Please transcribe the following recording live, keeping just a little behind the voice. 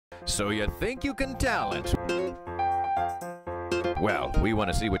So you think you can talent? Well, we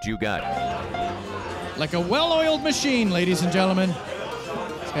want to see what you got. Like a well-oiled machine, ladies and gentlemen.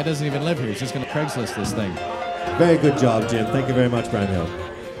 This guy doesn't even live here. He's just going to Craigslist this thing. Very good job, Jim. Thank you very much, Bramhill.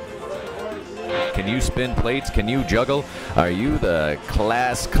 Can you spin plates? Can you juggle? Are you the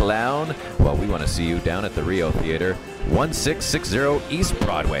class clown? Well, we want to see you down at the RIO Theater, 1660 East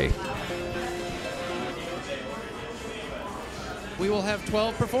Broadway. We will have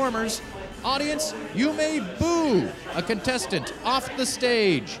 12 performers. Audience, you may boo a contestant off the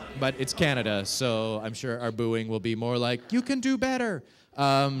stage. But it's Canada, so I'm sure our booing will be more like, you can do better.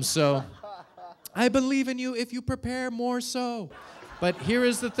 So I believe in you if you prepare more so. But here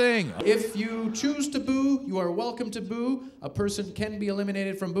is the thing. If you choose to boo, you are welcome to boo. A person can be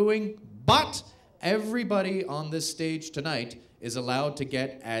eliminated from booing, but everybody on this stage tonight is allowed to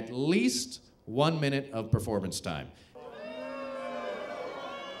get at least 1 minute of performance time.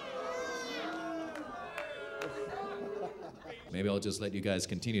 Maybe I'll just let you guys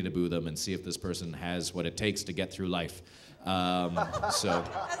continue to boo them and see if this person has what it takes to get through life. So,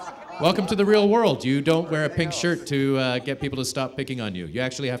 welcome to the real world. You don't wear a pink shirt to get people to stop picking on you. You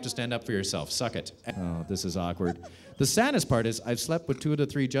actually have to stand up for yourself. Suck it. Oh, this is awkward. The saddest part is I've slept with 2 of the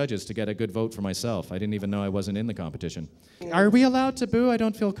 3 judges to get a good vote for myself. I didn't even know I wasn't in the competition. Are we allowed to boo? I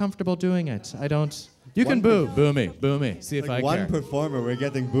don't feel comfortable doing it. I don't. You can boo. Boo me. Boo me. See if I care. One performer, we're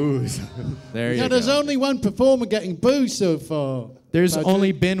getting boos. There you go. There's only one performer getting booed so far. There's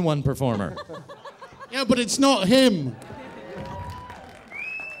only been one performer. Yeah, but it's not him.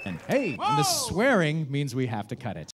 And hey, and the swearing means we have to cut it.